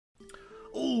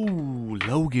Ooh,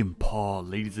 Logan Paul,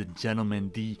 ladies and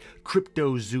gentlemen, the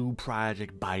Crypto Zoo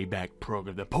Project buyback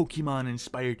program, the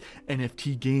Pokemon-inspired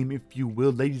NFT game, if you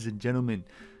will, ladies and gentlemen.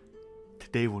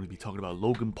 Today we're going to be talking about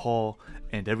Logan Paul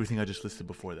and everything I just listed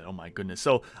before that. Oh my goodness.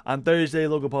 So on Thursday,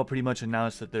 Logan Paul pretty much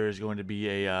announced that there is going to be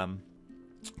a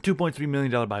 $2.3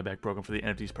 million buyback program for the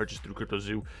NFTs purchased through Crypto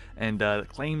Zoo, and the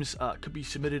claims could be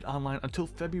submitted online until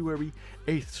February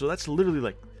 8th. So that's literally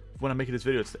like, when I'm making this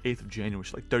video, it's the 8th of January, which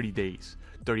is like 30 days,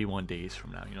 31 days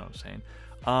from now, you know what I'm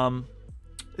saying?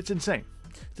 It's insane.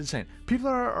 It's insane. People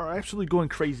are absolutely going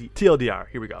crazy. TLDR,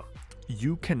 here we go.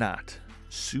 You cannot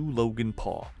sue Logan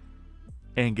Paul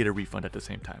and get a refund at the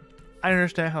same time. I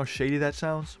understand how shady that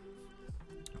sounds,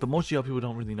 but most of y'all people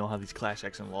don't really know how these class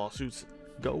action lawsuits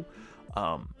go.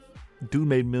 Dude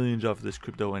made millions off of this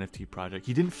crypto NFT project.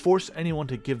 He didn't force anyone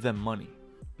to give them money,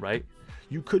 right?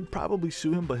 You could probably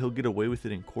sue him, but he'll get away with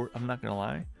it in court. I'm not gonna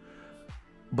lie.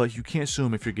 But you can't sue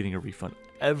him if you're getting a refund.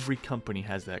 Every company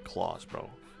has that clause, bro.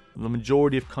 The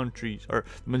majority of countries, or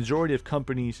the majority of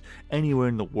companies anywhere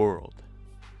in the world,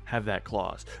 have that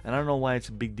clause. And I don't know why it's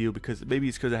a big deal, because maybe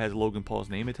it's because it has Logan Paul's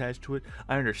name attached to it.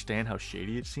 I understand how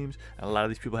shady it seems, and a lot of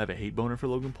these people have a hate boner for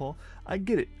Logan Paul. I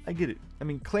get it. I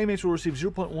mean, Claymates will receive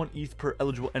 0.1 ETH per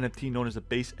eligible NFT known as the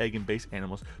base egg and base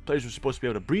animals. Players were supposed to be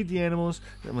able to breed the animals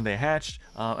when they hatched,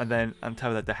 and then on top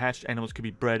of that, the hatched animals could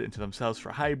be bred into themselves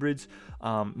for hybrids,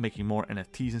 making more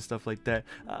NFTs and stuff like that.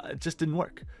 It just didn't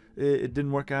work. It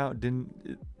didn't work out.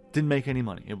 Didn't make any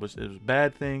money. It was a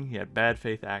bad thing. He had bad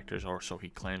faith actors, or so he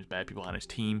claims, bad people on his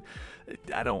team.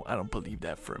 I don't believe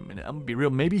that for a minute. I'm gonna be real.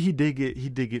 Maybe he did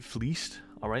get fleeced.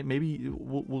 All right, maybe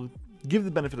we'll give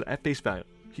the benefit of at face value.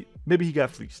 Maybe he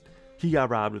got fleeced. He got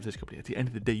robbed of his company. At the end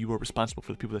of the day, you are responsible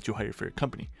for the people that you hire for your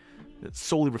company. It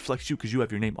solely reflects you because you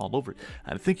have your name all over it.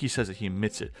 I think he says that he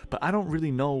admits it, but I don't really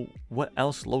know what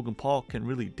else Logan Paul can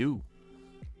really do,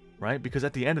 right? Because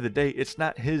at the end of the day, it's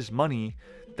not his money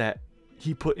that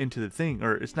he put into the thing,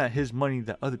 or it's not his money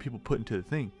that other people put into the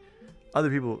thing. Other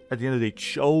people at the end of the day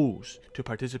chose to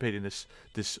participate in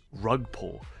this rug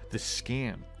pull, this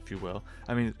scam, if you will.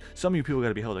 I mean, some of you people got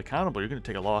to be held accountable. You're going to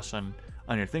take a loss on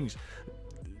your things.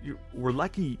 We're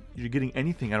lucky you're getting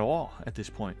anything at all at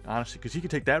this point, honestly, because he could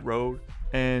take that road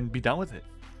and be done with it.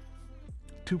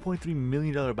 $2.3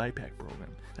 million buyback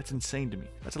program. That's insane to me.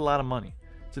 That's a lot of money.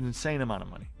 It's an insane amount of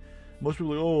money. Most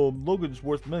people are like, oh, Logan's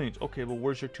worth millions. Okay, but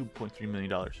where's your $2.3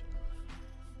 million?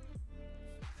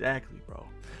 Exactly, bro.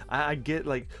 I get,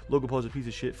 like, Logan Paul's a piece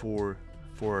of shit for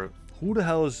who the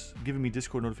hell is giving me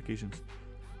Discord notifications?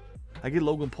 I get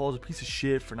Logan Paul's a piece of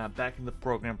shit for not backing the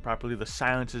program properly. The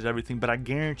silence is everything, but I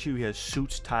guarantee you he has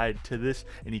suits tied to this,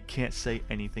 and he can't say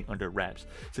anything under wraps.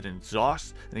 It's an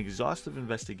exhaustive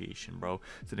investigation, bro.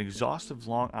 It's an exhaustive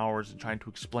long hours and trying to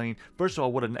explain, first of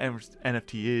all, what an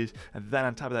NFT is, and then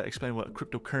on top of that, explain what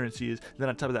cryptocurrency is. And then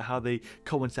on top of that, how they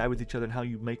coincide with each other and how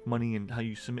you make money and how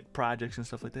you submit projects and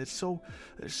stuff like that.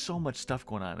 There's so much stuff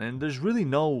going on, and there's really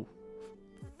no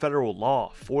federal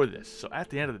law for this. So at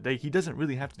the end of the day, he doesn't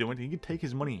really have to do anything. He can take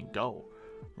his money and go,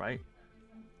 right?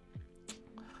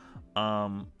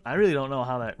 I really don't know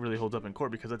how that really holds up in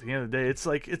court, because at the end of the day, it's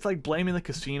like blaming the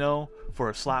casino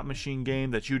for a slot machine game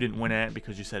that you didn't win at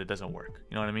because you said it doesn't work.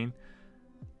 You know what I mean?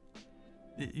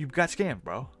 You got scammed,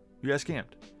 bro. You got scammed.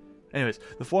 Anyways,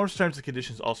 the forum's terms and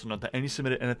conditions also note that any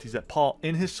submitted NFTs that Paul,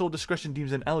 in his sole discretion,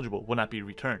 deems ineligible will not be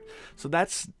returned. So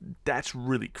that's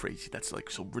really crazy. That's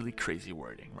like some really crazy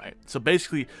wording, right? So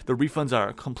basically, the refunds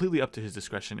are completely up to his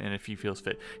discretion, and if he feels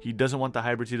fit. He doesn't want the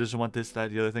hybrids. He doesn't want this, that,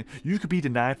 the other thing. You could be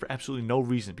denied for absolutely no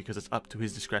reason because it's up to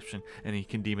his discretion, and he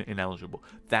can deem it ineligible.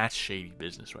 That's shady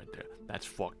business right there. That's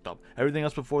fucked up. Everything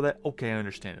else before that, okay, I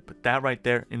understand it. But that right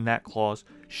there in that clause,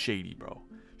 shady, bro.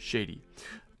 Shady.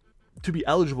 To be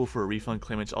eligible for a refund,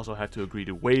 claimants also have to agree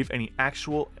to waive any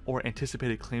actual or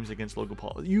anticipated claims against Logan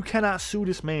Paul. You cannot sue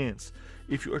this man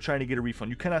if you are trying to get a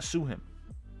refund. You cannot sue him.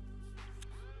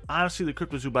 Honestly, the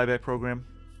Crypto Zoo buyback program,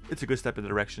 it's a good step in the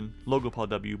direction. Logan Paul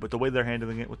W, but the way they're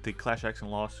handling it with the class action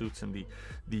lawsuits and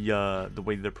the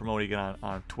way they're promoting it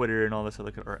on Twitter and all this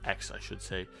other, or X, I should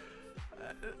say,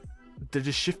 they're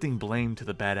just shifting blame to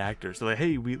the bad actors. They're like,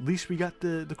 hey, at least we got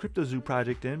the Crypto Zoo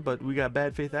project in, but we got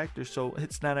bad faith actors, so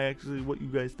it's not actually what you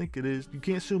guys think it is. You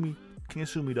can't sue me. Can't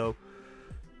sue me, though.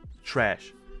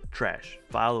 Trash.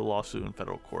 File a lawsuit in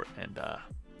federal court and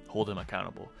hold him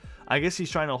accountable. I guess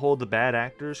he's trying to hold the bad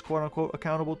actors, quote-unquote,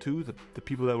 accountable, too. The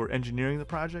people that were engineering the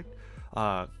project.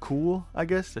 Cool, I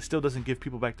guess. That still doesn't give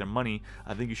people back their money.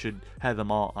 I think you should have them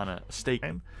all on a stake.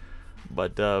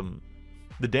 But,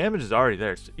 The damage is already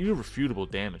there. It's irrefutable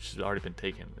damage has already been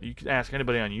taken. You can ask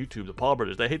anybody on YouTube, the Paul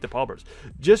brothers, they hate the Paul brothers.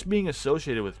 Just being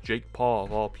associated with Jake Paul,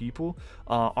 of all people,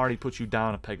 already puts you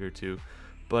down a peg or two.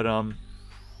 But, I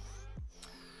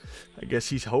guess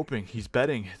he's hoping, he's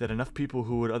betting that enough people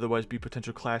who would otherwise be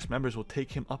potential class members will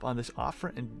take him up on this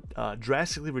offer and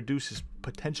drastically reduce his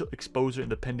potential exposure in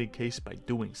the pending case by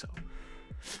doing so.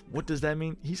 What does that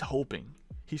mean? He's hoping.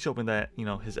 He's hoping that, you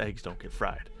know, his eggs don't get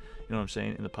fried. You know what I'm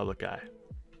saying? In the public eye.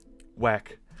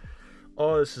 Whack.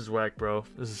 Oh, this is whack, bro.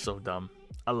 This is so dumb.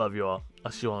 I love you all.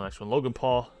 I'll see you all on the next one. Logan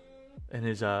Paul and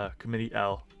his committee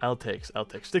L takes.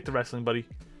 Stick to wrestling, buddy.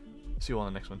 See you all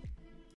on the next one.